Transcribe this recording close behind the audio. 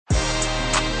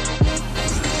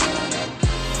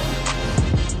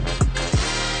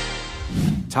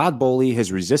Todd Boehly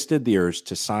has resisted the urge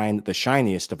to sign the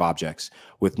shiniest of objects,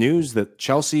 with news that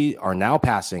Chelsea are now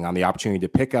passing on the opportunity to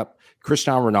pick up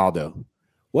Cristiano Ronaldo.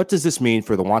 What does this mean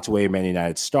for the wantaway Man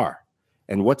United star?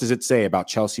 And what does it say about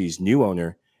Chelsea's new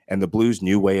owner and the Blues'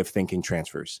 new way of thinking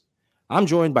transfers? I'm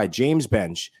joined by James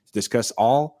Bench to discuss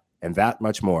all and that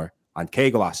much more on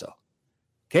Que Golazo.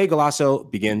 Que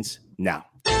Golazo begins now.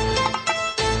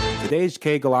 Today's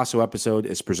Que Golazo episode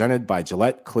is presented by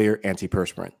Gillette Clear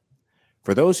Antiperspirant.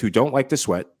 For those who don't like to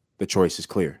sweat, the choice is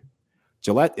clear.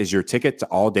 Gillette is your ticket to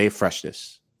all-day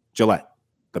freshness. Gillette,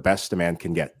 the best a man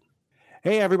can get.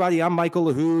 Hey, everybody, I'm Michael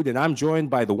Lahoud, and I'm joined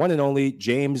by the one and only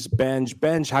James Benj.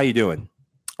 Benj, how you doing?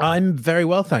 I'm very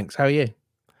well, thanks. How are you?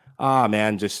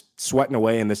 Man, just sweating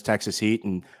away in this Texas heat,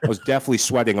 and I was definitely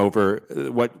sweating over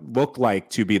what looked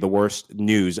like to be the worst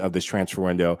news of this transfer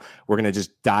window. We're going to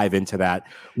just dive into that.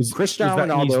 Cristiano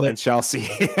Ronaldo and Chelsea.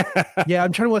 Yeah,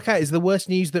 I'm trying to work out, is the worst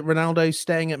news that Ronaldo's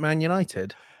staying at Man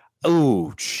United?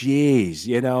 Oh, jeez.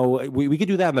 You know, we could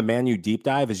do that in the Man U deep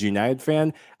dive as a United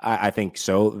fan. I think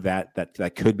so.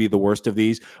 That could be the worst of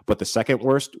these. But the second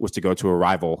worst was to go to a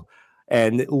rival.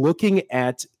 And looking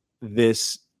at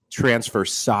this transfer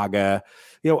saga,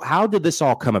 you know, how did this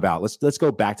all come about? Let's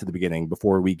go back to the beginning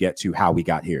before we get to how we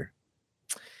got here.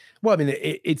 Well, I mean,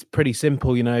 it's pretty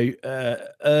simple. You know,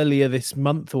 earlier this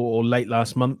month or late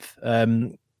last month,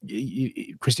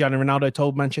 Cristiano Ronaldo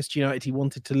told Manchester United he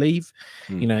wanted to leave.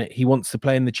 You know, he wants to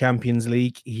play in the Champions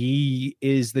League. He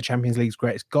is the Champions League's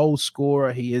greatest goal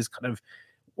scorer. He is kind of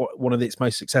one of its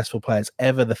most successful players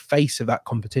ever, the face of that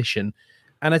competition.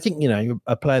 And I think, you know,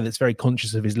 a player that's very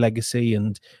conscious of his legacy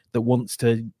and that wants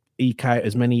to eke out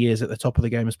as many years at the top of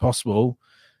the game as possible,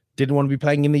 didn't want to be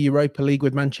playing in the Europa League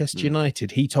with Manchester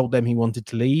United. He told them he wanted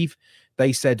to leave.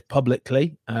 They said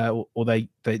publicly, or they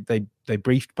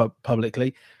briefed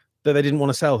publicly, that they didn't want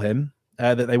to sell him,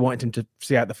 that they wanted him to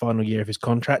see out the final year of his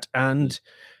contract. And,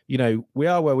 you know, we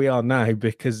are where we are now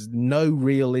because no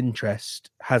real interest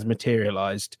has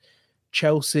materialized.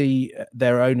 Chelsea,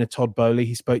 their owner, Todd Boehly,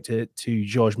 he spoke to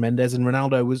Jorge Mendes, and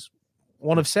Ronaldo was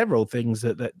one of several things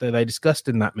that they discussed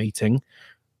in that meeting.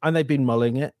 And they've been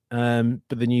mulling it.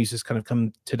 But the news has kind of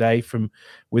come today from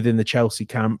within the Chelsea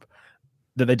camp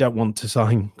that they don't want to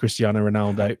sign Cristiano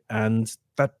Ronaldo. And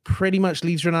that pretty much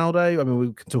leaves Ronaldo. I mean,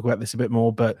 we can talk about this a bit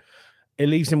more, but it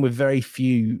leaves him with very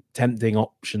few tempting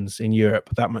options in Europe.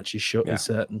 That much is sure is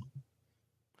certain.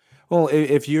 Well,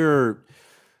 if you're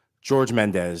Jorge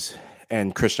Mendes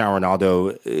and Cristiano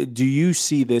Ronaldo, do you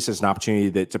see this as an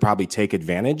opportunity to probably take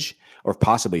advantage or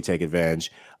possibly take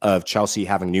advantage of Chelsea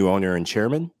having new owner and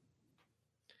chairman?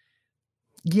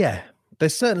 Yeah,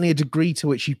 there's certainly a degree to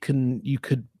which you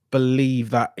could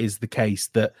believe that is the case.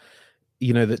 That,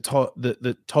 you know, that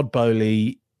Todd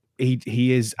Boehly,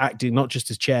 he is acting not just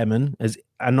as chairman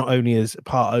and not only as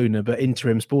part owner but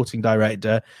interim sporting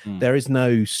director. There is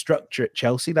no structure at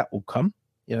Chelsea. That will come.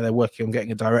 You know, they're working on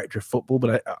getting a director of football,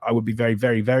 but I would be very,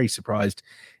 very, very surprised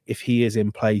if he is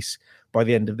in place by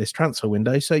the end of this transfer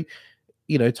window. So,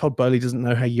 you know, Todd Boehly doesn't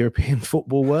know how European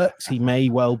football works. He may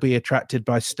well be attracted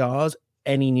by stars.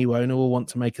 Any new owner will want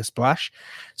to make a splash.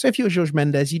 So if you're Jorge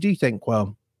Mendes, you do think,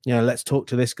 well, you know, let's talk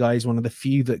to this guy. He's one of the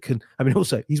few that can, I mean,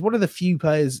 also, he's one of the few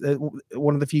players,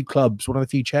 one of the few clubs, one of the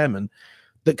few chairmen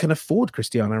that can afford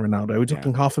Cristiano Ronaldo. We're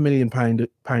talking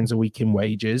 £500,000 a week in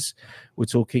wages. We're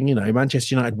talking, you know,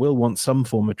 Manchester United will want some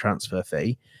form of transfer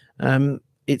fee.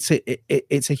 It's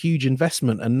a huge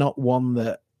investment and not one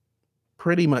that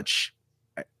pretty much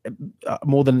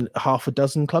more than half a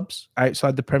dozen clubs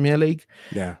outside the Premier League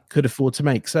could afford to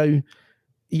make. So,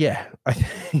 yeah, I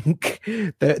think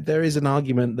there is an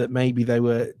argument that maybe they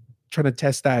were trying to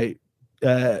test out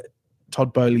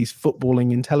Todd Boehly's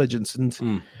footballing intelligence.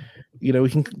 And, you know, we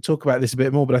can talk about this a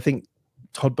bit more, but I think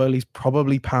Todd Boehly's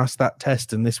probably passed that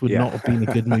test, and this would not have been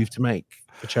a good move to make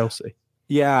for Chelsea.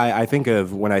 Yeah,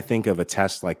 when I think of a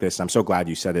test like this, I'm so glad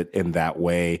you said it in that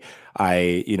way.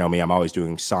 I'm always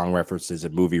doing song references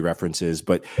and movie references,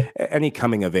 but any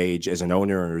coming of age as an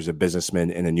owner or as a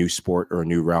businessman in a new sport or a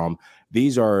new realm,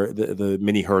 these are the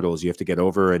mini hurdles you have to get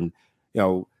over. And, you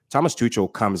know, Thomas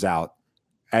Tuchel comes out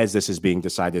as this is being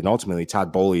decided, and ultimately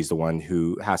Todd Boehly is the one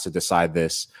who has to decide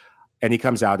this. And he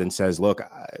comes out and says, look,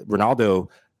 Ronaldo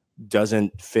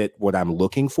doesn't fit what I'm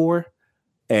looking for.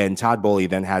 And Todd Boehly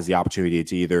then has the opportunity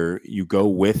to either you go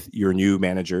with your new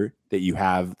manager that you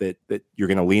have that you're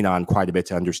going to lean on quite a bit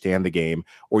to understand the game,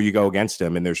 or you go against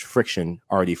him and there's friction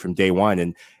already from day one.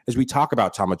 And as we talk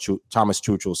about Thomas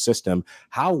Tuchel's system,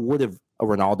 how would a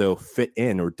Ronaldo fit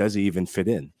in, or does he even fit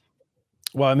in?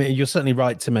 Well, I mean, you're certainly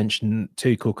right to mention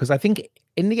Tuchel, because I think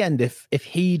in the end, if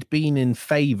he'd been in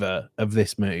favour of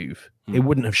this move, It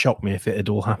wouldn't have shocked me if it had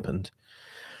all happened.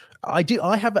 I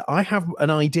have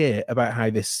an idea about how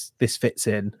this fits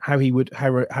in, how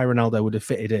Ronaldo would have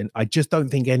fitted in. I just don't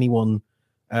think anyone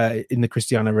in the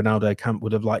Cristiano Ronaldo camp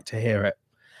would have liked to hear it.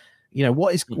 You know,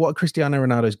 what are Cristiano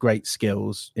Ronaldo's great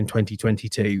skills in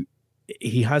 2022?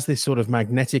 He has this sort of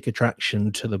magnetic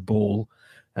attraction to the ball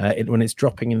when it's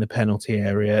dropping in the penalty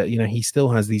area. You know, he still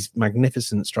has these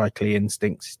magnificent strikely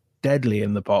instincts, deadly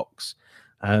in the box.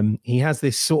 He has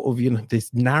this sort of, you know,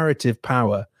 this narrative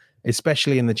power,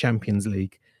 especially in the Champions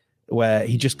League, where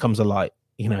he just comes alive.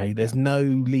 You know, there's no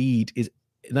lead,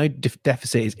 no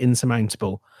deficit is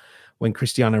insurmountable when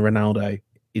Cristiano Ronaldo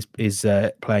is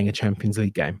playing a Champions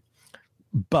League game.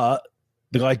 But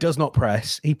the guy does not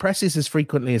press. He presses as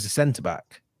frequently as a centre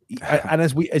back. And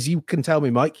as you can tell me,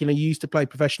 Mike, you know, you used to play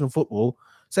professional football.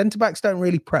 Centre backs don't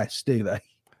really press, do they?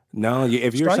 No,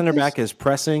 if your centre back is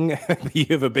pressing,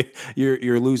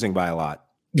 you're losing by a lot.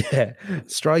 Yeah,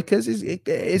 strikers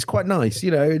is quite nice.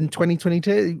 You know, in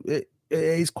 2022, it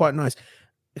is quite nice.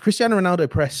 Cristiano Ronaldo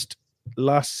pressed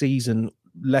last season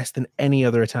less than any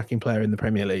other attacking player in the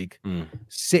Premier League.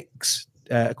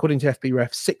 According to FB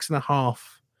Ref, 6.5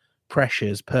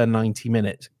 pressures per 90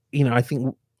 minutes. You know, I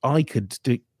think I could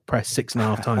press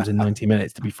 6.5 times in 90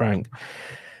 minutes, to be frank.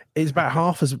 It's about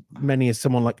half as many as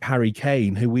someone like Harry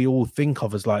Kane, who we all think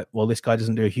of as like, well, this guy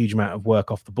doesn't do a huge amount of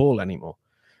work off the ball anymore.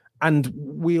 And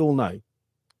we all know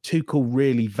Tuchel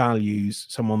really values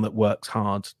someone that works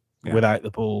hard without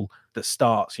the ball, that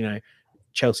starts, you know,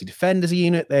 Chelsea defend as a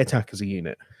unit, they attack as a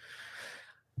unit.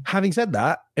 Having said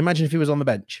that, imagine if he was on the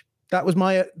bench. That was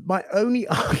my only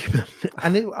argument.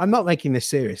 And I'm not making this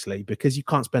seriously, because you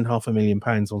can't spend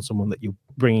 £500,000 on someone that you're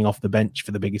bringing off the bench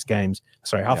for the biggest games.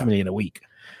 Sorry, £500,000 a week.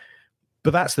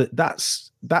 But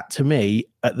that to me,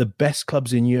 at the best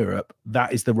clubs in Europe,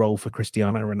 that is the role for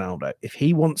Cristiano Ronaldo. If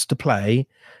he wants to play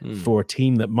for a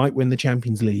team that might win the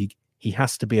Champions League, he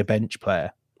has to be a bench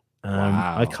player.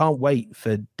 Wow. I can't wait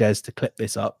for Des to clip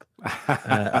this up,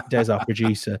 Des, our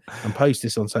producer, and post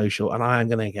this on social, and I am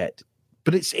going to get.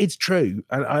 But it's true,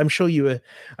 and I'm sure you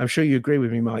agree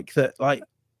with me, Mike, that, like,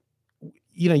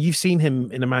 you know, you've seen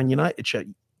him in a Man United shirt.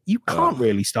 You can't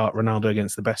really start Ronaldo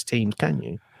against the best teams, can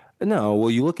you? No. Well,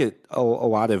 you look at a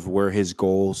lot of where his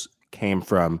goals came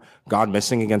from. Gone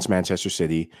missing against Manchester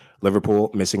City,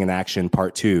 Liverpool missing in action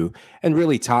part 2, and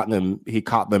really Tottenham, he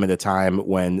caught them at a time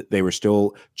when they were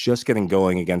still just getting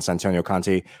going against Antonio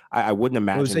Conte. I wouldn't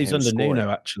imagine he's under Nuno,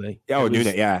 actually. Oh,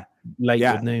 Nuno, yeah. Late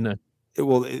with Nuno.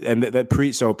 Well, and that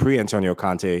pre Antonio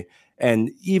Conte,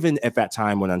 and even at that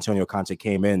time when Antonio Conte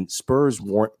came in, Spurs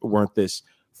weren't this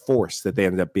force that they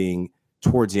ended up being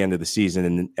towards the end of the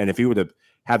season. And if he would have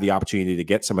had the opportunity to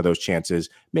get some of those chances,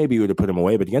 maybe he would have put him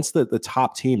away. But against the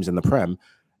top teams in the Prem,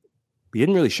 he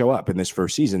didn't really show up in this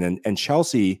first season. And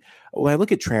Chelsea, when I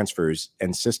look at transfers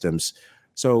and systems,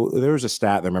 so there was a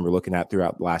stat I remember looking at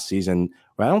throughout last season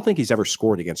where I don't think he's ever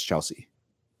scored against Chelsea.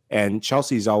 And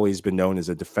Chelsea's always been known as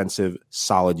a defensive,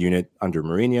 solid unit under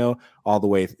Mourinho, all the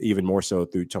way even more so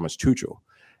through Thomas Tuchel.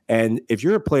 And if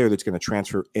you're a player that's going to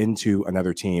transfer into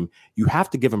another team, you have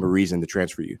to give them a reason to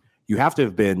transfer you. You have to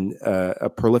have been a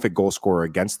prolific goal scorer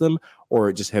against them,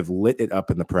 or just have lit it up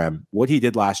in the Prem. What he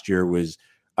did last year was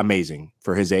amazing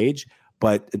for his age,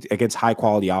 but against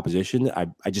high-quality opposition,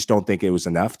 I just don't think it was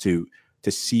enough to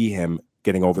see him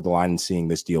getting over the line and seeing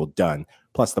this deal done.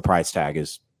 Plus, the price tag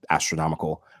is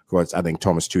astronomical. I think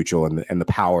Thomas Tuchel and the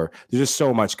power. There's just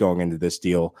so much going into this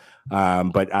deal.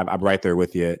 But I'm right there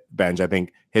with you, Benj. I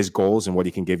think his goals and what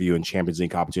he can give you in Champions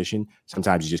League competition,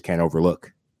 sometimes you just can't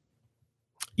overlook.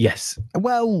 Yes.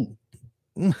 Well,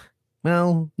 you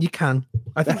can.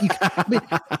 I think you can. I mean,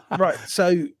 right.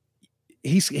 So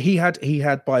he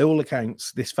had by all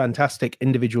accounts this fantastic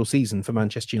individual season for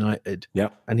Manchester United. Yeah.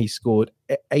 And he scored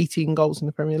 18 goals in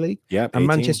the Premier League. Yeah. And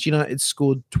Manchester United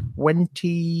scored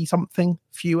 20 something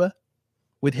fewer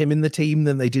with him in the team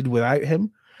than they did without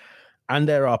him. And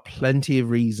there are plenty of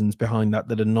reasons behind that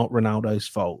are not Ronaldo's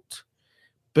fault.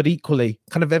 But equally,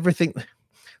 kind of everything,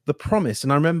 the promise,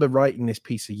 and I remember writing this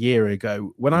piece a year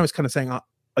ago when I was kind of saying,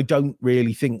 I don't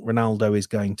really think Ronaldo is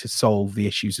going to solve the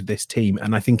issues of this team,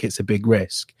 and I think it's a big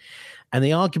risk. And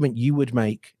the argument you would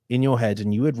make in your head,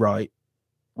 and you would write,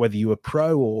 whether you were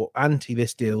pro or anti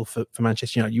this deal for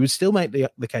Manchester United, you would still make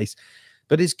the case,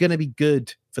 but it's going to be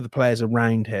good for the players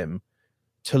around him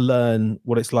to learn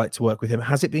what it's like to work with him.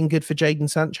 Has it been good for Jadon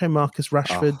Sancho, Marcus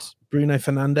Rashford, Bruno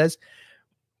Fernandes?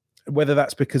 Whether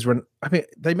that's because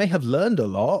they may have learned a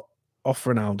lot off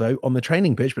Ronaldo on the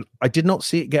training pitch, but I did not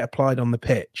see it get applied on the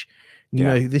pitch. You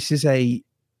know, this is a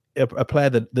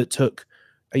player that took,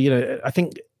 I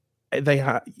think they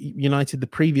had United the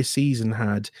previous season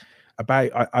had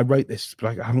I wrote this,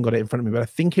 but I haven't got it in front of me, but I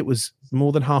think it was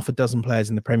more than half a dozen players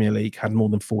in the Premier League had more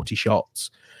than 40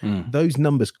 shots. Those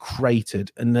numbers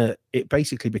cratered, and it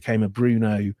basically became a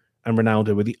Bruno and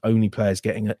Ronaldo were the only players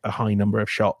getting a high number of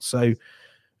shots. So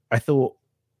I thought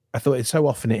it so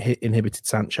often it inhibited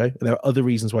Sancho. There are other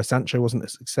reasons why Sancho wasn't a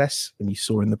success, and you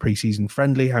saw in the preseason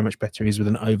friendly how much better he is with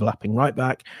an overlapping right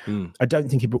back. I don't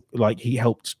think he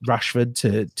helped Rashford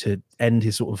to end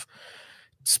his sort of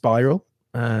spiral.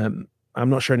 I'm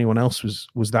not sure anyone else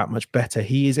was that much better.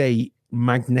 He is a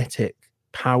magnetic,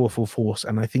 powerful force,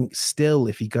 and I think still,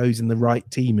 if he goes in the right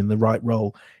team in the right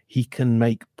role, he can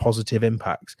make positive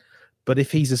impacts. But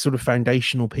if he's a sort of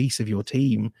foundational piece of your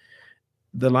team,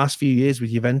 the last few years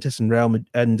with Juventus and Real Madrid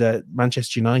and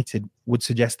Manchester United would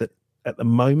suggest that at the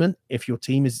moment, if your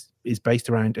team is based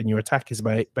around and your attack is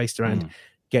based around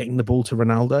getting the ball to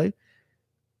Ronaldo,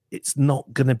 it's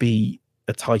not going to be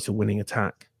a title-winning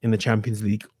attack in the Champions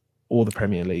League or the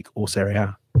Premier League or Serie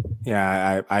A.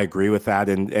 Yeah, I agree with that,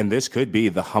 and this could be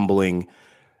the humbling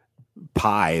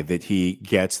pie that he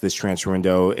gets this transfer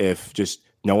window if just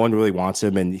no one really wants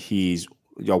him, and he's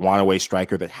a wantaway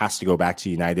striker that has to go back to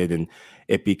United, and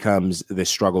it becomes this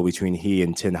struggle between he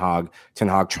and Ten Hag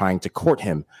trying to court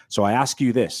him. So I ask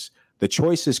you this: the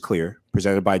choice is clear,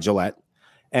 presented by Gillette,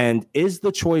 and is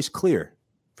the choice clear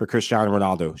for Cristiano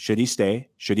Ronaldo? Should he stay?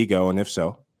 Should he go? And if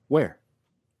so, where?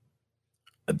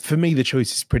 For me, the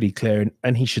choice is pretty clear,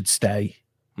 and he should stay.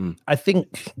 I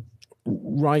think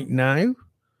right now,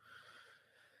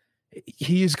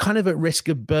 he is kind of at risk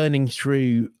of burning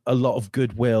through a lot of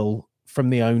goodwill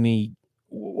from the only,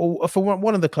 or for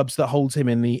one of the clubs that holds him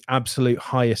in the absolute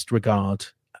highest regard.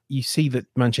 You see that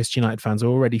Manchester United fans are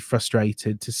already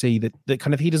frustrated to see that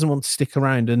kind of he doesn't want to stick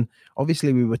around. And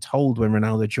obviously we were told when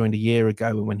Ronaldo joined a year ago,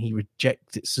 and when he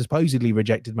supposedly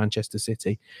rejected Manchester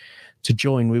City to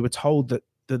join, we were told that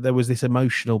there was this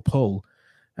emotional pull.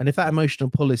 And if that emotional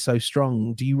pull is so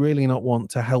strong, do you really not want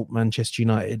to help Manchester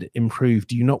United improve?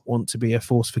 Do you not want to be a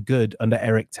force for good under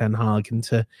Erik ten Hag and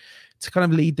to kind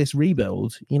of lead this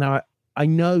rebuild? You know, I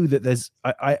know that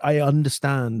I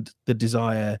understand the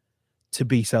desire to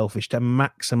be selfish, to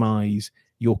maximize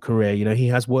your career. You know, he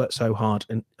has worked so hard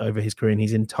over his career, and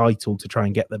he's entitled to try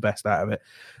and get the best out of it.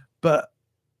 But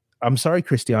I'm sorry,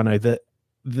 Cristiano, that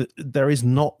there is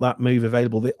not that move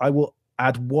available. I will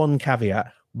add one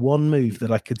caveat, one move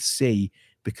that I could see,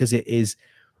 because it is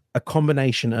a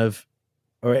combination of,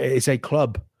 or it's a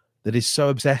club that is so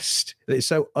obsessed, that is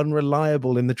so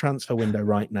unreliable in the transfer window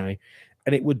right now.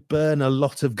 And it would burn a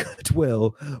lot of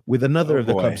goodwill with another of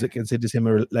the clubs that considers him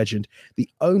a legend. The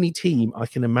only team I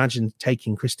can imagine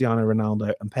taking Cristiano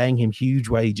Ronaldo and paying him huge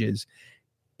wages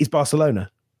is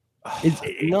Barcelona.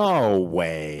 No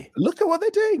way. Look at what they're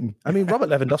doing. I mean, Robert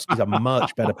Lewandowski's a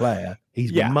much better player.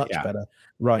 He's much better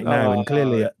right now. And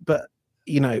clearly, but,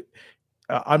 you know,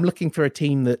 I'm looking for a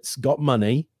team that's got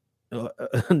money,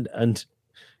 and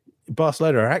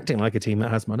Barcelona are acting like a team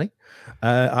that has money.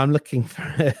 I'm looking for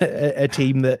a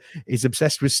team that is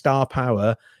obsessed with star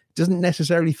power, doesn't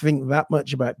necessarily think that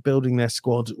much about building their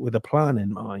squad with a plan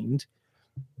in mind.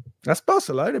 That's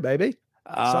Barcelona, baby.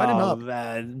 Sign him up.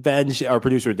 Man. Ben, our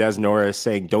producer Des Norris,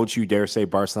 saying, "Don't you dare say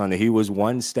Barcelona." He was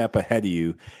one step ahead of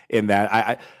you in that.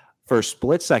 I for a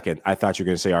split second, I thought you were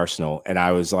going to say Arsenal, and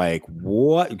I was like,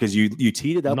 "What?" Because you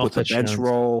teed it up with the bench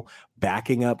roll,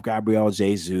 backing up Gabriel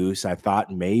Jesus. I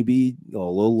thought maybe a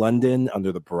little London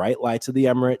under the bright lights of the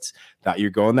Emirates. Thought you're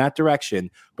going that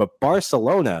direction, but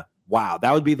Barcelona, wow,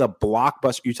 that would be the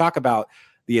blockbuster. You talk about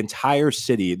the entire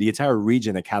city, the entire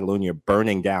region of Catalonia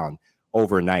burning down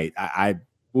overnight.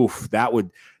 That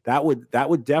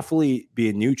would definitely be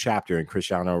a new chapter in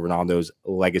Cristiano Ronaldo's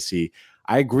legacy.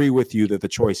 I agree with you that the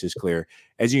choice is clear.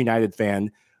 As a United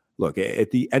fan, look,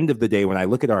 at the end of the day, when I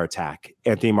look at our attack,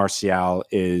 Anthony Martial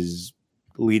is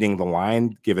leading the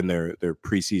line given their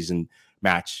preseason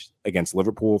match against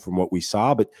Liverpool from what we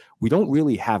saw, but we don't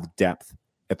really have depth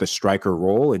at the striker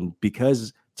role. And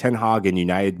because Ten Hag and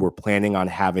United were planning on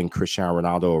having Cristiano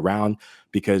Ronaldo around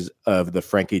because of the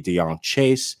Frankie de Jong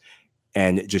chase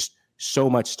and just so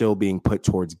much still being put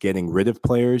towards getting rid of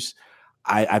players,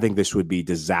 I think this would be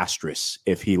disastrous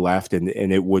if he left, and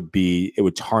it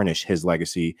would tarnish his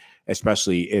legacy,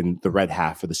 especially in the red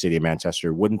half of the city of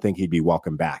Manchester. Wouldn't think he'd be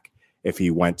welcome back if he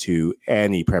went to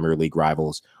any Premier League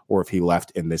rivals or if he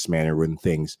left in this manner when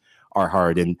things are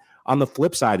hard. And on the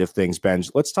flip side of things, Ben,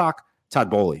 let's talk Todd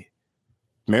Boehly.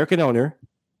 American owner,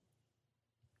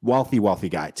 wealthy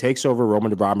guy, takes over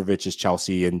Roman Abramovich's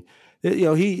Chelsea, and you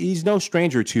know he's no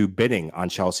stranger to bidding on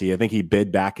Chelsea. I think he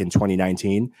bid back in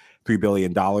 2019, $3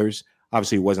 billion.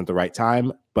 Obviously, it wasn't the right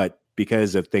time, but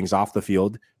because of things off the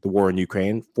field, the war in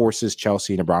Ukraine forces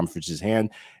Chelsea in Abramovich's hand,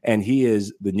 and he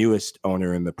is the newest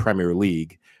owner in the Premier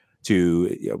League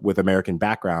with American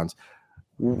backgrounds.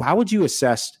 How would you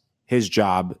assess his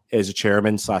job as a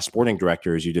chairman / sporting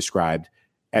director, as you described,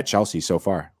 at Chelsea so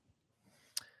far?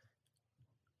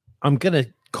 I'm going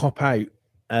to cop out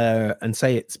and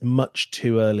say it's much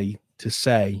too early to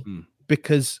say,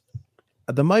 because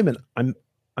at the moment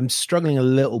I'm struggling a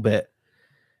little bit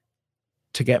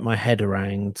to get my head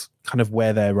around kind of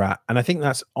where they're at. And I think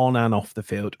that's on and off the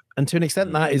field. And to an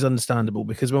extent, that is understandable,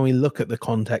 because when we look at the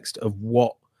context of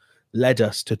what led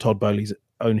us to Todd Boehly's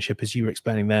ownership, as you were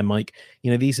explaining there, Mike,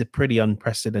 these are pretty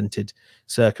unprecedented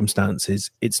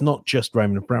circumstances. It's not just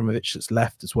Roman Abramovich that's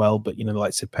left as well, but, the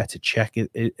likes of Petr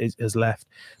Cech has left,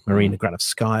 Marina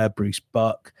Granovskaya, Bruce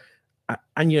Buck.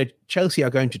 And, Chelsea are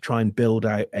going to try and build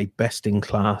out a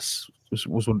best-in-class,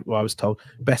 was what I was told,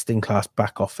 best-in-class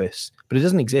back office. But it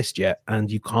doesn't exist yet, and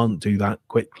you can't do that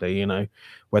quickly,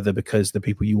 whether because the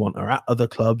people you want are at other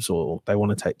clubs or they want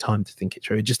to take time to think it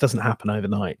through. It just doesn't happen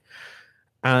overnight.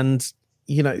 And,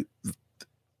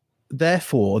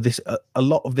 therefore, a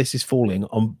lot of this is falling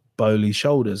on Boehly's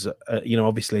shoulders.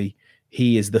 Obviously,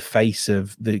 he is the face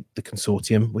of the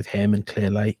consortium with him and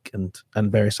Clearlake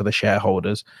and various other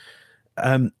shareholders.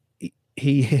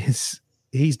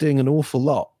 He's doing an awful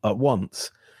lot at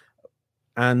once,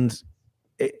 and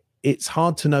it's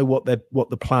hard to know what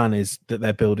the plan is that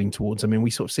they're building towards. I mean,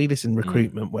 we sort of see this in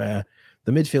recruitment where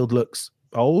the midfield looks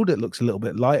old, it looks a little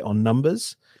bit light on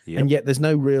numbers, and yet there's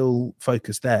no real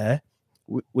focus there.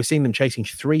 We're seeing them chasing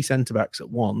 3 centre-backs at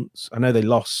once. I know they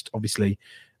lost, obviously,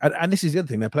 and this is the other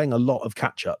thing, they're playing a lot of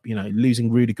catch-up,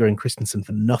 losing Rudiger and Christensen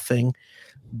for nothing,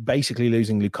 basically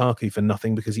losing Lukaku for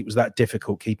nothing because it was that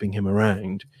difficult keeping him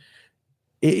around.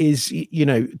 It is,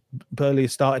 Boehly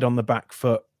has started on the back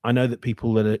foot. I know that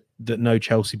people that know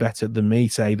Chelsea better than me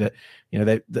say that,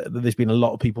 there's been a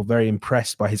lot of people very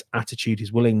impressed by his attitude,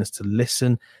 his willingness to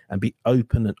listen and be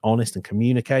open and honest and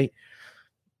communicate.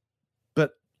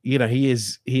 But, he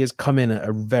has come in at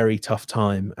a very tough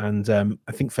time. And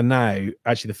I think for now,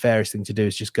 actually the fairest thing to do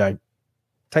is just go,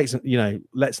 take some,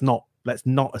 let's not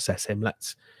assess him.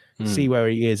 Let's see where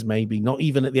he is, maybe not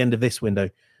even at the end of this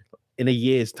window. In a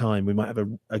year's time, we might have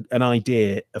an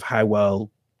idea of how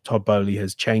well Todd Boehly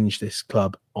has changed this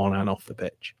club on and off the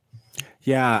pitch.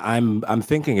 Yeah, I'm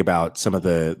thinking about some of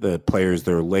the players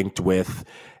they're linked with,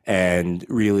 and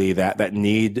really that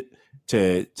need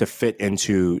to fit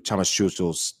into Thomas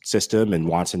Tuchel's system and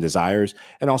wants and desires,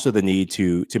 and also the need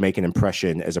to make an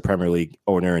impression as a Premier League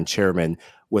owner and chairman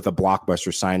with a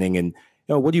blockbuster signing. And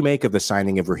what do you make of the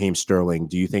signing of Raheem Sterling?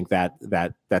 Do you think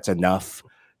that's enough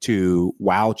to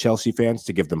wow Chelsea fans,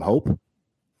 to give them hope?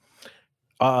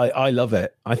 I love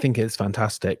it. I think it's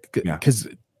fantastic because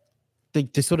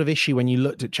the sort of issue when you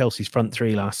looked at Chelsea's front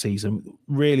three last season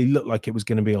really looked like it was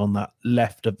going to be on that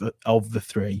left of the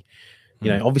three.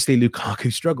 Obviously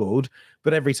Lukaku struggled,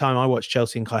 but every time I watched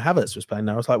Chelsea and Kai Havertz was playing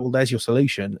there, I was like, well, there's your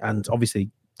solution. And obviously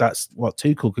that's what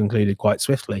Tuchel concluded quite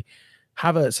swiftly.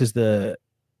 Havertz is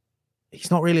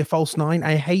he's not really a false nine.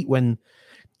 I hate when,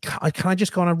 can I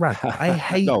just go on a rant? I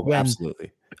hate when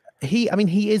absolutely.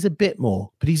 He is a bit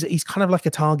more, but he's kind of like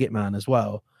a target man as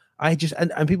well. And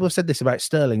people have said this about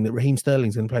Sterling, that Raheem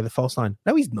Sterling's going to play the false nine.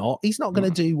 No, he's not. He's not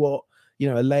going to do what,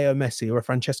 a Leo Messi or a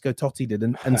Francesco Totti did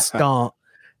and start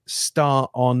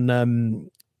on,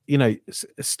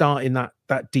 start in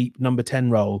that deep number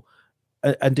 10 role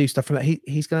and do stuff from that.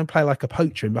 He's going to play like a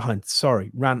poacher in behind.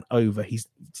 Sorry, ran over. He's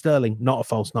Sterling, not a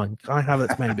false nine. Kai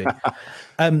Havertz maybe.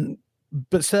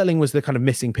 But Sterling was the kind of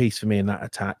missing piece for me in that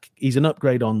attack. He's an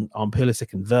upgrade on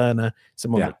Pulisic and Werner,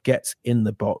 someone that gets in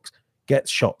the box,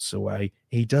 gets shots away.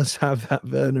 He does have that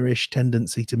Werner-ish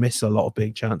tendency to miss a lot of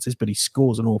big chances, but he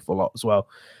scores an awful lot as well.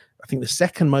 I think the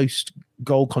second most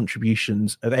goal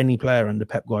contributions of any player under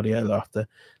Pep Guardiola after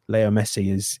Leo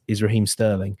Messi is Raheem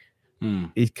Sterling.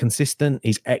 He's consistent.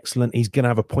 He's excellent. He's going to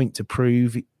have a point to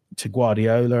prove to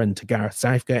Guardiola and to Gareth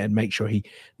Southgate and make sure he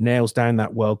nails down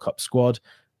that World Cup squad.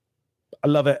 I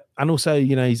love it. And also,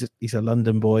 he's a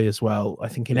London boy as well. I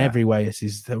think in every way, this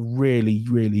is a really,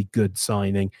 really good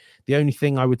signing. The only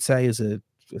thing I would say is a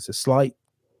slight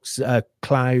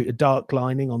cloud, a dark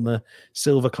lining on the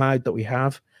silver cloud that we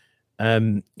have.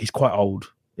 He's quite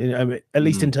old, at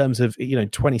least in terms of,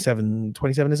 27,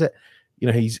 is it?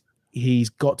 He's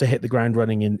got to hit the ground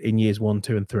running in years 1,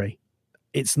 2, and 3.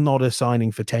 It's not a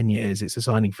signing for 10 years. It's a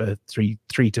signing for three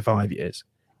to 5 years.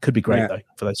 Could be great though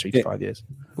for those 3 to 5 years.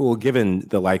 Well, given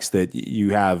the likes that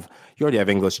you already have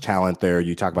English talent there.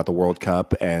 You talk about the World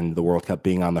Cup and the World Cup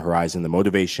being on the horizon, the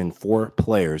motivation for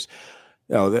players.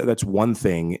 That's one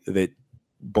thing that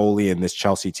Boehly and this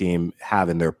Chelsea team have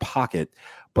in their pocket.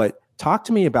 But talk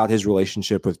to me about his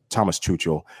relationship with Thomas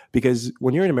Tuchel, because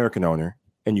when you're an American owner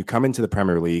and you come into the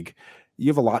Premier League, you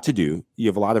have a lot to do. You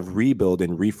have a lot of rebuild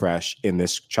and refresh in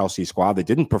this Chelsea squad that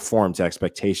didn't perform to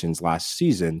expectations last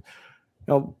season.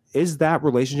 Is that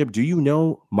relationship, do you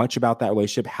know much about that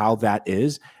relationship, how that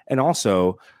is? And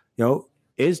also,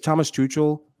 is Thomas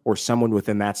Tuchel or someone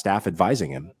within that staff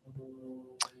advising him?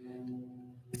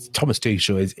 Thomas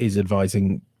Tuchel is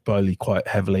advising Boehly quite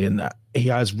heavily, and that he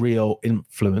has real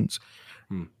influence.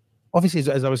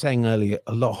 Obviously, as I was saying earlier,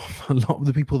 a lot of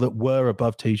the people that were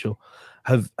above Tuchel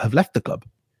have left the club.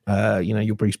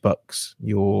 Your Bruce Bucks,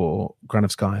 your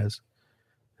Granovskayas.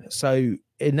 So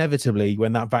inevitably,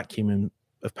 when that vacuum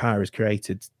of power is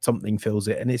created, something fills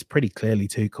it, and it's pretty clearly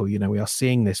Tuchel. We are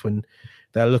seeing this when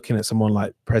they're looking at someone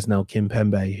like Presnel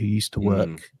Kimpembe, who used to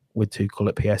work with Tuchel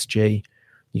at PSG.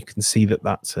 You can see that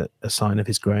that's a sign of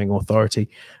his growing authority.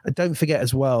 And don't forget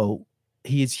as well,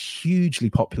 he is hugely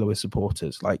popular with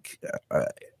supporters. Like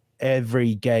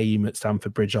every game at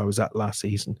Stamford Bridge I was at last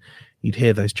season, you'd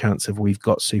hear those chants of "We've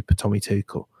got Super Tommy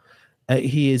Tuchel."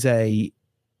 He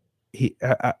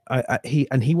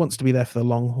wants to be there for the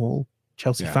long haul.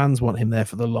 Chelsea fans want him there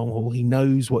for the long haul. He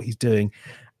knows what he's doing.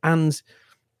 And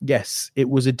yes, it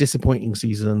was a disappointing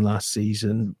season last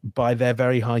season by their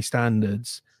very high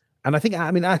standards. And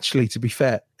actually, to be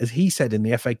fair, as he said in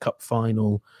the FA Cup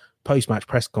final post-match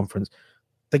press conference,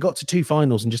 they got to 2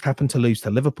 finals and just happened to lose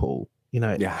to Liverpool.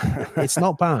 It's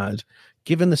not bad,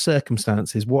 given the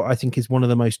circumstances. What I think is one of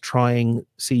the most trying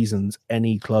seasons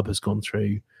any club has gone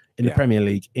through in the Premier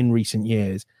League in recent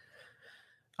years.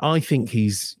 I think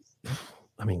he's,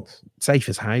 safe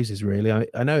as houses, really.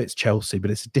 I know it's Chelsea,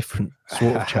 but it's a different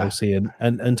sort of Chelsea.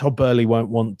 And Todd Boehly won't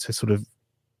want to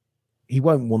he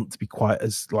won't want to be quite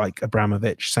as like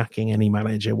Abramovich sacking any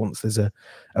manager once there's a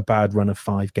bad run of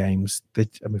 5 games.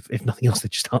 If nothing else, there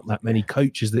just aren't that many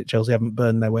coaches that Chelsea haven't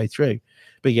burned their way through.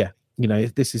 But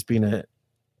this has been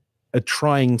a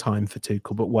trying time for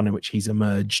Tuchel, but one in which he's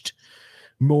emerged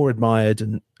more admired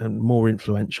and more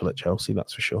influential at Chelsea,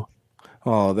 that's for sure.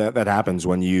 Oh, that happens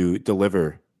when you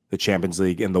deliver the Champions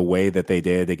League in the way that they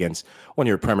did against one of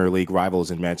your Premier League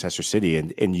rivals in Manchester City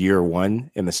in year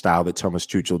one, in the style that Thomas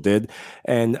Tuchel did.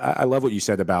 And I love what you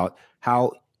said about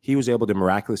how he was able to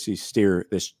miraculously steer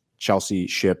this Chelsea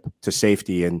ship to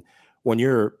safety. And when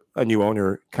you're a new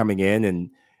owner coming in,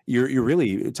 and you're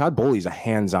really, Todd Boehly is a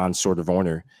hands-on sort of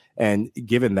owner. And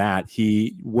given that,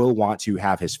 he will want to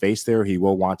have his face there. He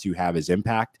will want to have his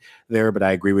impact there. But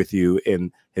I agree with you,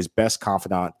 in his best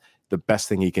confidant, the best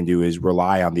thing he can do is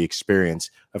rely on the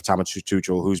experience of Thomas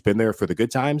Tuchel, who's been there for the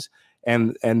good times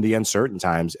and the uncertain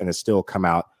times and has still come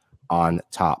out on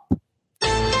top.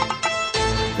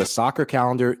 The soccer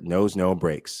calendar knows no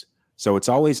breaks, so it's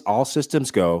always all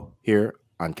systems go here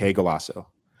on Que Golazo.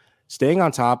 Staying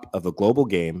on top of the global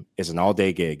game is an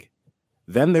all-day gig.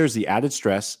 Then there's the added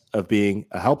stress of being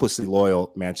a helplessly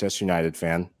loyal Manchester United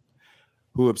fan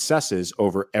who obsesses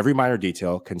over every minor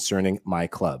detail concerning my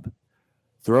club.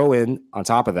 Throw in, on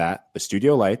top of that, the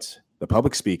studio lights, the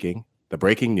public speaking, the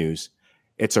breaking news.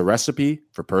 It's a recipe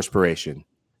for perspiration.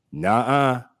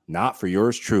 Nuh-uh, not for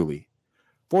yours truly.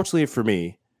 Fortunately for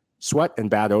me, sweat and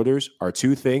bad odors are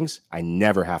 2 things I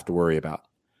never have to worry about,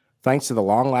 thanks to the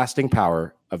long-lasting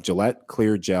power of Gillette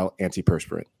Clear Gel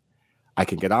Antiperspirant. I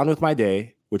can get on with my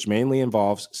day, which mainly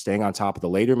involves staying on top of the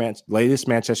latest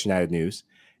Manchester United news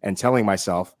and telling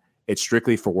myself it's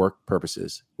strictly for work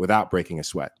purposes without breaking a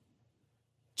sweat.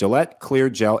 Gillette Clear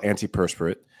Gel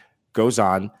Antiperspirant goes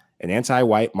on an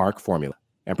anti-white mark formula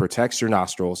and protects your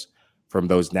nostrils from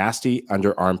those nasty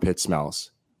under armpit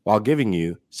smells while giving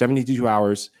you 72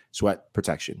 hours sweat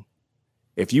protection.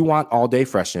 If you want all-day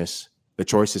freshness, the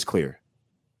choice is clear.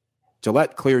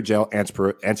 Gillette Clear Gel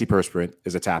Antiperspirant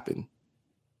is a tap-in.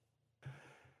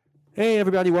 Hey,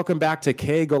 everybody. Welcome back to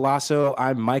Que Golazo.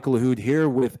 I'm Michael Lahoud here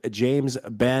with James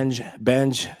Benge.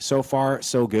 Benge, so far,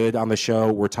 so good on the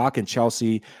show. We're talking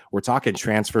Chelsea. We're talking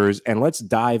transfers. And let's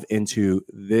dive into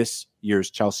this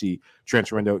year's Chelsea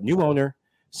transfer window. New owner,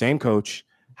 same coach.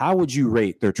 How would you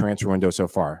rate their transfer window so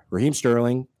far? Raheem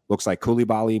Sterling, looks like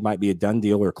Koulibaly might be a done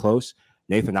deal or close.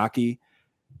 Nathan Ake.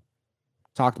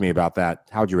 Talk to me about that.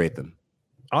 How would you rate them?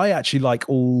 I actually like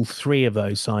all 3 of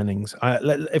those signings.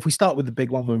 If we start with the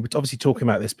big one, we were obviously talking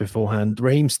about this beforehand.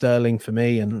 Raheem Sterling for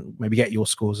me, and maybe get your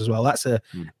scores as well. That's a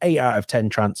 8 out of 10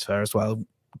 transfer as well.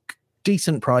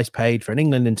 Decent price paid for an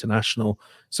England international,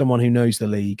 someone who knows the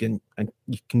league, and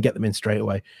you can get them in straight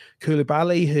away.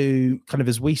 Koulibaly, who kind of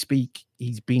as we speak,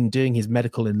 he's been doing his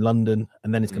medical in London,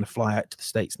 and then he's going to fly out to the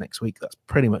States next week. That's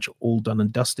pretty much all done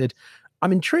and dusted.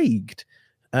 I'm intrigued.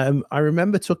 I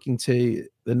remember talking to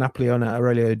the Napoli owner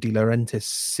Aurelio De Laurentiis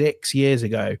 6 years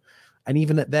ago, and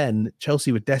even at then,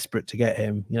 Chelsea were desperate to get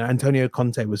him. You know, Antonio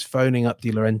Conte was phoning up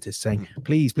De Laurentiis saying,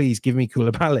 "Please, please give me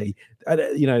Koulibaly."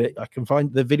 You know, I can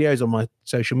find the videos on my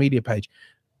social media page,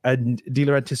 and De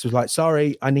Laurentiis was like,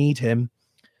 "Sorry, I need him."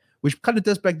 Which kind of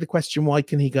does beg the question, why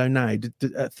can he go now?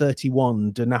 At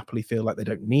 31, do Napoli feel like they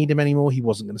don't need him anymore? He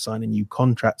wasn't going to sign a new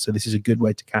contract, so this is a good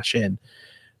way to cash in.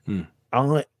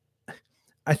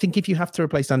 I think if you have to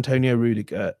replace Antonio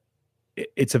Rudiger,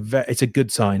 it's a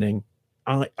good signing.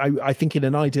 I think in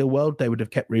an ideal world, they would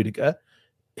have kept Rudiger,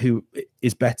 who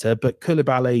is better, but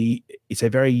Koulibaly is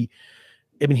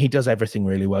he does everything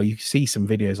really well. You see some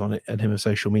videos on him on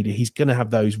social media. He's going to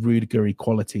have those Rudiger-y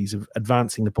qualities of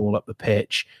advancing the ball up the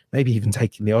pitch, maybe even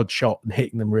taking the odd shot and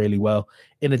hitting them really well,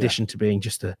 in addition to being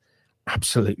just a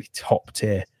absolutely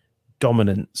top-tier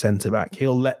dominant centre-back.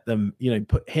 He'll let them,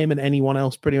 put him and anyone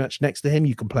else pretty much next to him.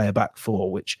 You can play a back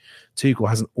four, which Tuchel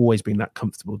hasn't always been that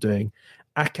comfortable doing.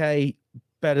 Ake,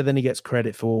 better than he gets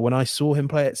credit for. When I saw him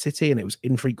play at City, and it was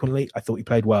infrequently, I thought he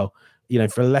played well.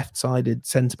 For a left-sided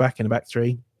centre-back in a back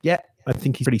three, I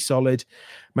think he's pretty solid.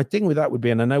 My thing with that would be,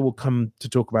 and I know we'll come to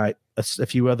talk about a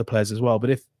few other players as well, but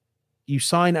if you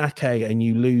sign Ake and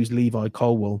you lose Levi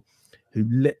Colwill, who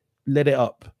lit it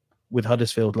up with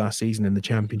Huddersfield last season in the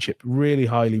Championship, really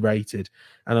highly rated,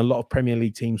 and a lot of Premier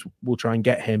League teams will try and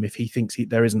get him if he thinks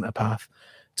there isn't a path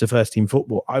to first-team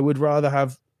football. I would rather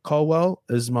have Colwill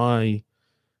as my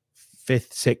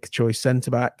 5th, 6th choice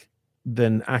centre-back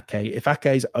than Ake. If Ake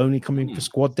is only coming for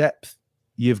squad depth,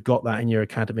 you've got that in your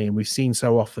academy. And we've seen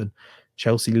so often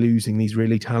Chelsea losing these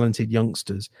really talented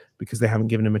youngsters because they haven't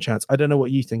given him a chance. I don't know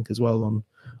what you think as well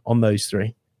on those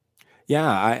three.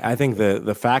 Yeah, I think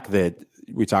the fact that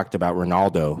we talked about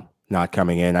Ronaldo not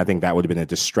coming in, I think that would have been a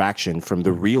distraction from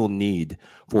the real need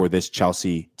for this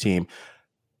Chelsea team.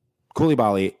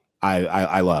 Koulibaly,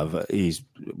 I love. He's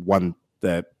won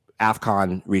the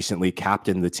AFCON recently,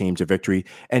 captained the team to victory.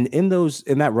 And in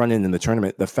that run-in the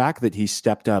tournament, the fact that he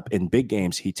stepped up in big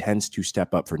games, he tends to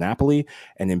step up for Napoli.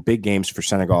 And in big games for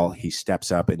Senegal, he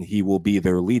steps up and he will be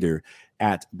their leader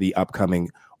at the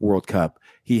upcoming World Cup.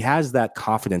 He has that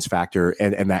confidence factor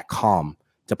and that calm.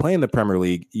 To play in the Premier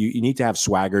League, you need to have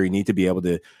swagger. You need to be able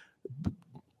to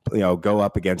go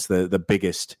up against the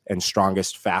biggest and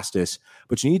strongest, fastest.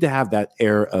 But you need to have that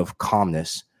air of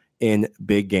calmness in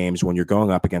big games when you're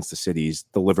going up against the cities,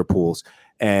 the Liverpools.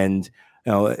 And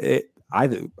I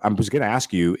was going to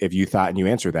ask you if you thought, and you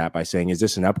answered that by saying, is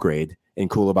this an upgrade in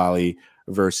Koulibaly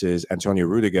versus Antonio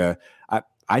Rudiger?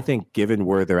 I think given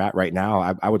where they're at right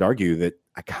now, I would argue that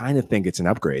I kind of think it's an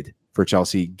upgrade for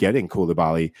Chelsea getting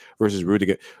Koulibaly versus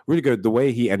Rudiger. Rudiger, the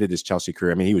way he ended his Chelsea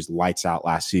career, he was lights out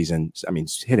last season.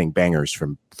 Hitting bangers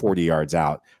from 40 yards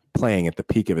out, playing at the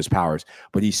peak of his powers,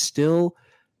 but he still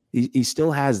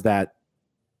has that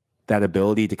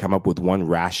ability to come up with one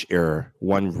rash error,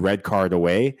 one red card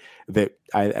away that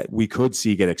we could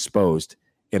see get exposed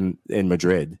in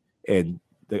Madrid in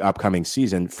the upcoming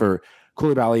season. For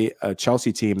Koulibaly, a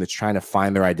Chelsea team that's trying to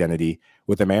find their identity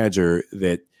with a manager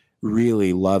that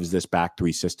really loves this back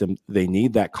three system, they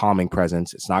need that calming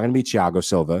presence. It's not going to be Thiago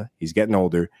Silva. He's getting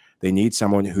older. They need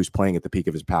someone who's playing at the peak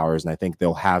of his powers, and I think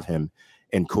they'll have him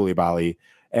in Koulibaly.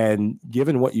 And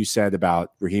given what you said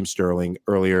about Raheem Sterling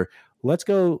earlier, let's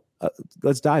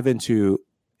dive into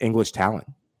English talent.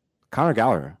 Conor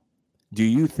Gallagher, do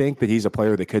you think that he's a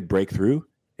player that could break through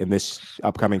in this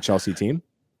upcoming Chelsea team?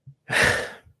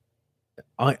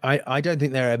 I don't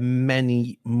think there are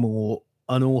many more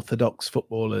unorthodox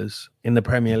footballers in the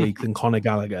Premier League than Conor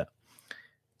Gallagher.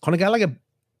 Conor Gallagher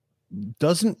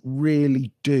doesn't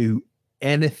really do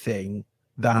anything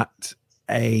that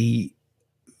a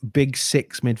big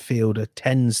six midfielder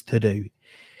tends to do.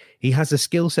 He has a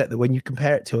skill set that when you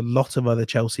compare it to a lot of other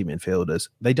Chelsea midfielders,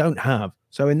 they don't have.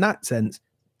 So in that sense,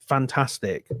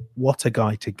 fantastic. What a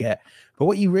guy to get. But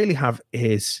what you really have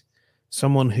is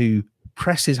someone who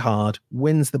presses hard,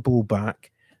 wins the ball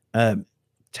back,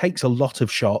 takes a lot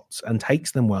of shots and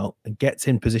takes them well and gets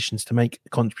in positions to make a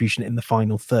contribution in the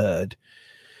final third.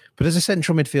 But as a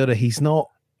central midfielder, he's not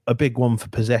a big one for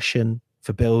possession,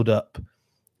 for build-up,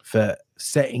 for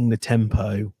setting the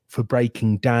tempo, for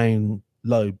breaking down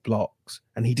low blocks.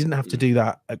 And he didn't have to do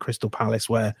that at Crystal Palace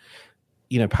where,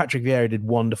 Patrick Vieira did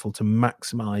wonderful to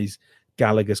maximise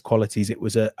Gallagher's qualities. It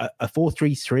was a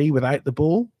 4-3-3 without the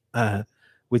ball,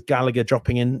 with Gallagher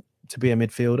dropping in to be a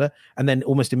midfielder, and then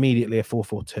almost immediately a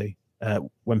 4-4-2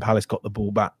 when Palace got the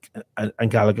ball back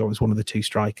and Gallagher was one of the two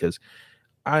strikers.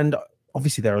 And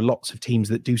obviously there are lots of teams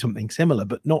that do something similar,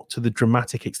 but not to the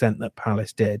dramatic extent that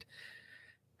Palace did.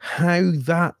 How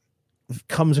that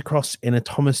comes across in a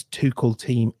Thomas Tuchel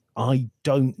team, I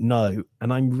don't know.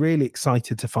 And I'm really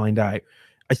excited to find out.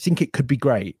 I think it could be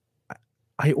great.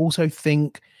 I also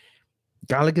think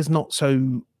Gallagher's not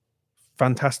so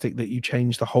fantastic that you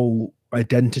change the whole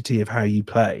identity of how you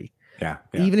play. Yeah.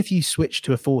 Even if you switch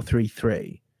to a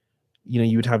 4-3-3,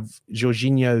 you would have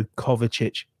Jorginho,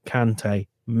 Kovacic, Kante,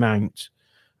 Mount.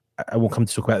 I will come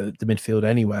to talk about the midfield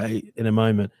anyway in a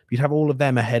moment. You'd have all of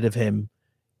them ahead of him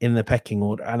in the pecking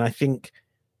order. And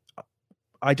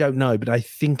I don't know, but I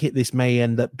think this may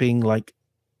end up being like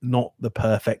not the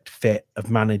perfect fit of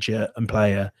manager and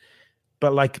player.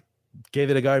 But like,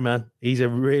 give it a go, man. He's a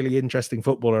really interesting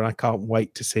footballer, and I can't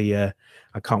wait to see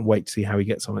how he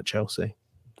gets on at Chelsea.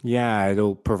 Yeah,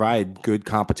 it'll provide good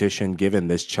competition given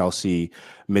this Chelsea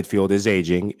midfield is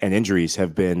aging and injuries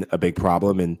have been a big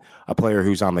problem. And a player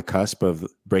who's on the cusp of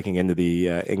breaking into the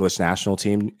English national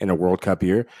team in a World Cup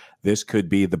year, this could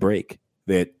be the break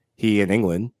that he and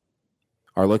England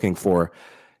are looking for.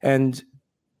 And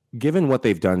given what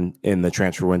they've done in the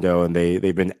transfer window, and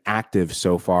they've been active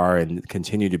so far and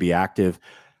continue to be active,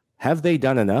 have they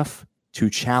done enough to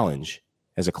challenge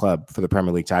as a club for the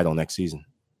Premier League title next season?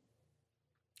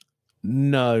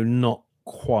 No, not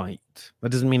quite.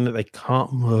 That doesn't mean that they can't.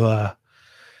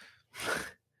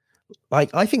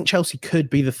 I think Chelsea could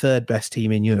be the third best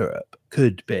team in Europe.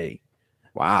 Could be.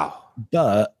 Wow.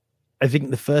 But I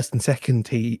think the first and second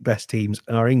best teams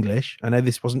are English. I know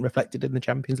this wasn't reflected in the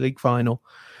Champions League final,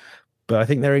 but I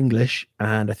think they're English,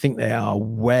 and I think they are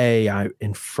way out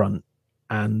in front.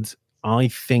 And I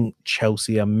think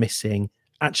Chelsea are missing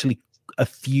actually a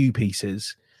few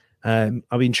pieces.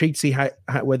 I'll be intrigued to see how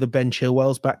whether Ben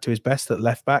Chilwell's back to his best at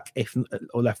left back,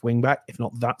 or left wing back. If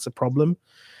not, that's a problem.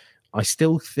 I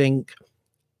still think,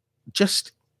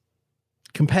 just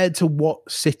compared to what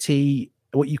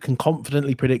you can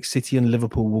confidently predict City and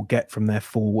Liverpool will get from their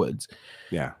forwards,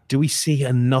 do we see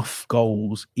enough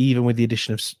goals, even with the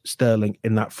addition of Sterling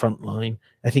in that front line?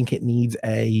 I think it needs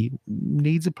a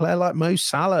player like Mo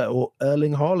Salah or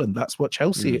Erling Haaland. That's what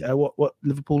Chelsea, what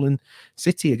Liverpool and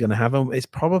City are going to have. It's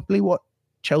probably what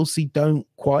Chelsea don't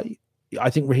quite. I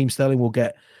think Raheem Sterling will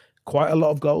get quite a lot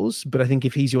of goals, but I think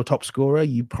if he's your top scorer,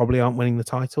 you probably aren't winning the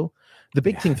title. The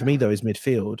big thing for me, though, is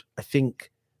midfield. I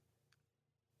think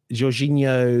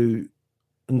Jorginho,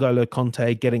 N'Golo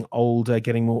Conte getting older,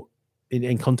 getting more,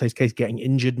 in Conte's case, getting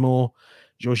injured more.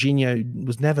 Jorginho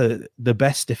was never the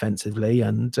best defensively,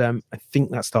 and I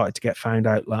think that started to get found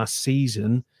out last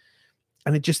season.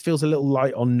 And it just feels a little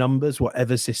light on numbers,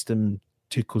 whatever system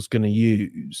Tuchel's going to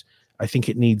use. I think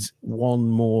it needs one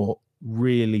more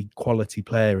really quality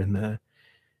player in there.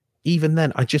 Even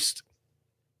then, I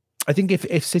think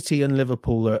if City and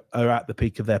Liverpool are at the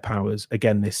peak of their powers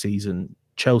again this season,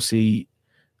 Chelsea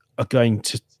are going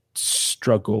to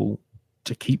struggle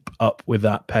to keep up with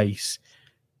that pace.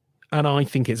 And I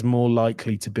think it's more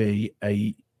likely to be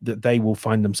that they will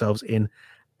find themselves in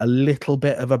a little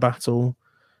bit of a battle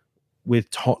with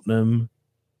Tottenham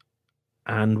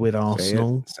and with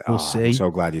Arsenal. We'll see. I'm so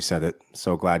glad you said it.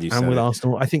 So glad you said it. And with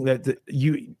Arsenal, I think that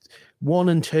 1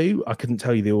 and 2, I couldn't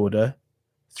tell you the order.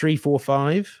 3, 4,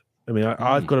 5. I mean,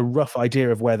 I've got a rough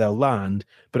idea of where they'll land,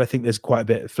 but I think there's quite a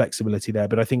bit of flexibility there.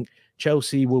 But I think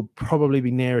Chelsea will probably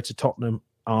be nearer to Tottenham,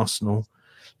 Arsenal,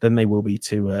 than they will be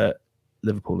to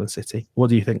Liverpool and City.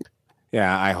 What do you think?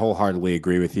 Yeah, I wholeheartedly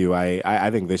agree with you. I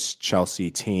think this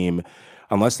Chelsea team,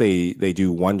 unless they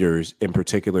do wonders, in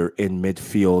particular in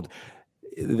midfield,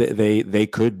 they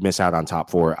could miss out on top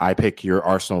 4. I pick your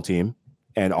Arsenal team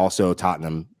and also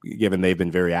Tottenham, given they've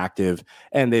been very active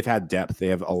and they've had depth. They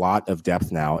have a lot of depth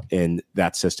now in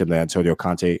that system that Antonio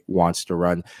Conte wants to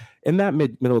run. In that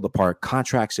middle of the park,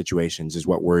 contract situations is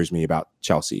what worries me about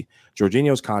Chelsea.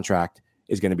 Jorginho's contract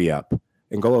is going to be up.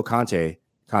 N'Golo Kante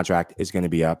contract is going to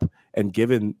be up. And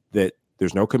given that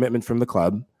there's no commitment from the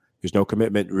club, there's no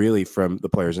commitment really from the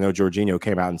players. I know Jorginho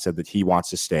came out and said that he wants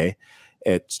to stay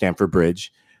at Stamford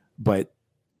Bridge, but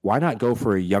why not go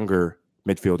for a younger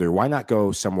midfielder? Why not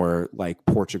go somewhere like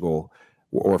Portugal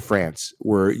or France,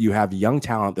 where you have young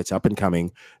talent that's up and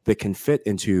coming that can fit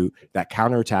into that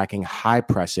counterattacking,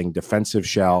 high-pressing defensive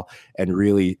shell and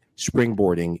really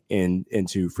springboarding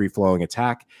into free-flowing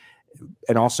attack?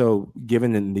 And also,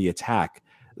 given in the attack,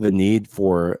 the need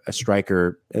for a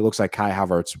striker, it looks like Kai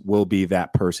Havertz will be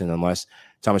that person unless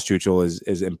Thomas Tuchel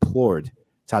is implored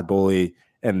Todd Boehly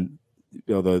and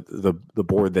the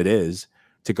board that is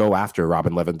to go after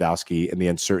Robin Lewandowski and the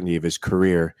uncertainty of his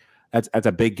career. That's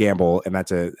a big gamble, and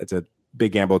that's a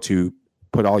big gamble to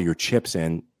put all your chips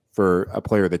in for a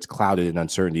player that's clouded in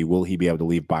uncertainty. Will he be able to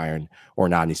leave Bayern or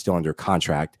not? And he's still under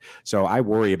contract. So I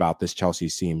worry about this Chelsea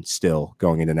team still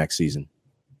going into next season.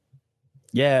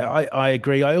 Yeah, I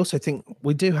agree. I also think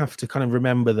we do have to kind of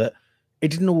remember that it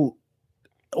didn't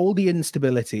all the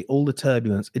instability, all the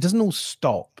turbulence, it doesn't all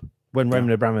stop when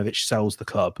Roman Abramovich sells the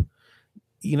club.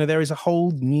 You know, there is a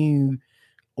whole new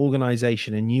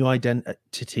organization, a new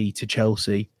identity to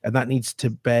Chelsea, and that needs to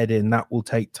bed in. That will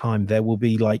take time. There will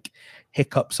be like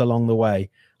hiccups along the way.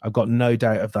 I've got no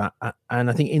doubt of that. And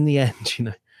I think in the end, you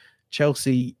know,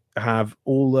 Chelsea have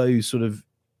all those sort of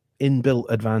inbuilt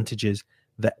advantages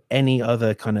that any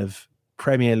other kind of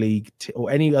Premier League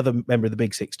or any other member of the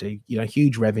Big Six do. You know,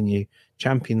 huge revenue,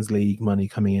 Champions League money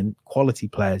coming in, quality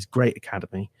players, great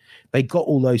academy. They got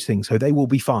all those things, so they will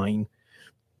be fine.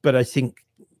 But I think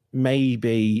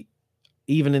maybe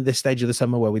even in this stage of the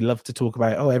summer where we love to talk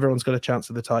about, everyone's got a chance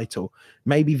at the title,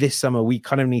 maybe this summer we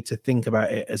kind of need to think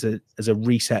about it as a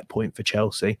reset point for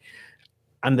Chelsea,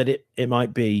 and that it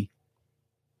might be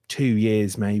 2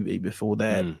 years maybe before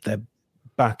they're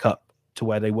back up to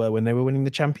where they were when they were winning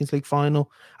the Champions League final.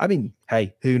 I mean,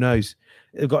 hey, who knows?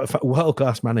 They've got a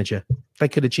world-class manager. They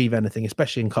could achieve anything,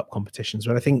 especially in cup competitions.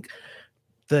 But I think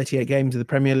 38 games of the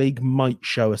Premier League might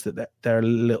show us that they're a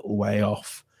little way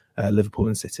off Liverpool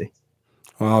and City.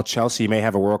 Well, Chelsea may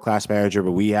have a world-class manager,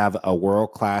 but we have a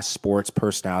world-class sports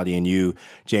personality in you,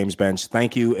 James Bench.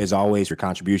 Thank you, as always, for your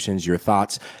contributions, your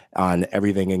thoughts on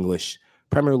everything English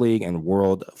Premier League and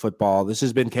world football. This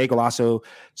has been Kay Golasso.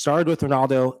 Started with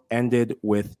Ronaldo, ended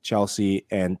with Chelsea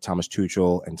and Thomas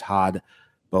Tuchel and Todd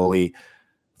Boehly.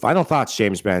 Final thoughts,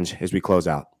 James Bench, as we close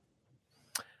out.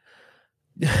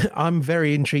 I'm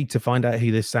very intrigued to find out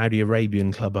who this Saudi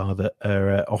Arabian club are that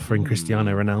are offering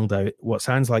Cristiano Ronaldo what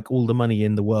sounds like all the money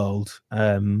in the world.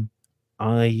 I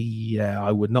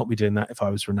would not be doing that if I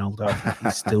was Ronaldo. I think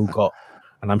he's still got,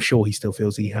 and I'm sure he still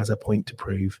feels he has a point to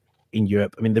prove in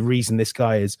Europe. I mean, the reason this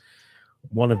guy is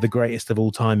one of the greatest of all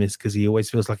time is because he always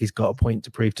feels like he's got a point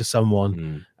to prove to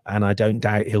someone. And I don't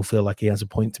doubt he'll feel like he has a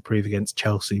point to prove against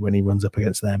Chelsea when he runs up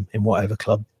against them in whatever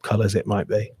club colours it might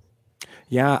be.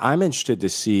 Yeah, I'm interested to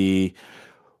see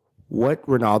what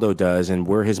Ronaldo does and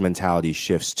where his mentality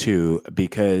shifts to,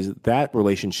 because that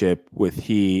relationship with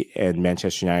he and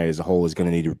Manchester United as a whole is going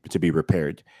to need to be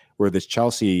repaired, where this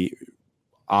Chelsea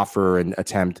offer and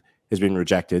attempt has been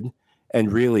rejected.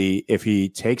 And really, if he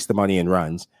takes the money and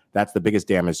runs, that's the biggest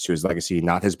damage to his legacy,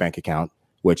 not his bank account,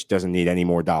 which doesn't need any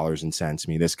more dollars and cents.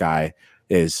 I mean, this guy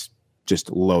is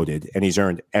just loaded, and he's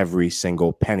earned every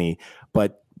single penny.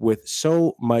 But with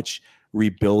so much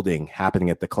rebuilding happening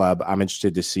at the club, I'm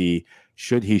interested to see,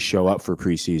 should he show up for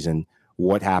preseason,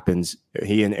 what happens.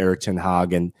 He and Erik ten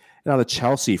Hag, and on the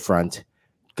Chelsea front,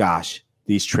 gosh,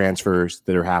 these transfers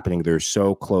that are happening, they're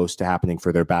so close to happening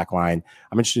for their back line.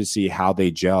 I'm interested to see how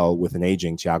they gel with an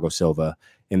aging Thiago Silva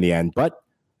in the end. But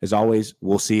as always,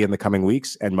 we'll see in the coming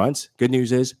weeks and months. Good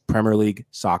news is Premier League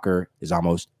soccer is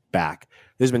almost back.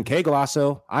 This has been Kay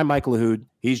Golasso. I'm Michael Lahoud.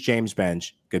 He's James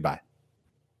Bench. Goodbye.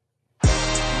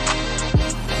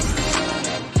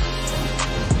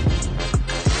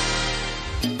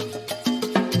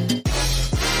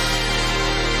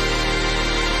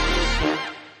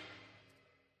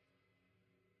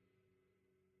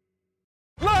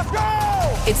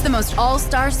 It's the most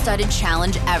all-star studded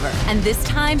challenge ever. And this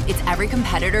time, it's every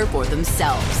competitor for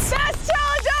themselves. Best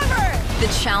challenge ever!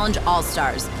 The Challenge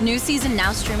All-Stars. New season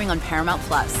now streaming on Paramount+.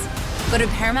 Go to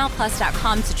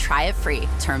ParamountPlus.com to try it free.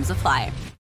 Terms apply.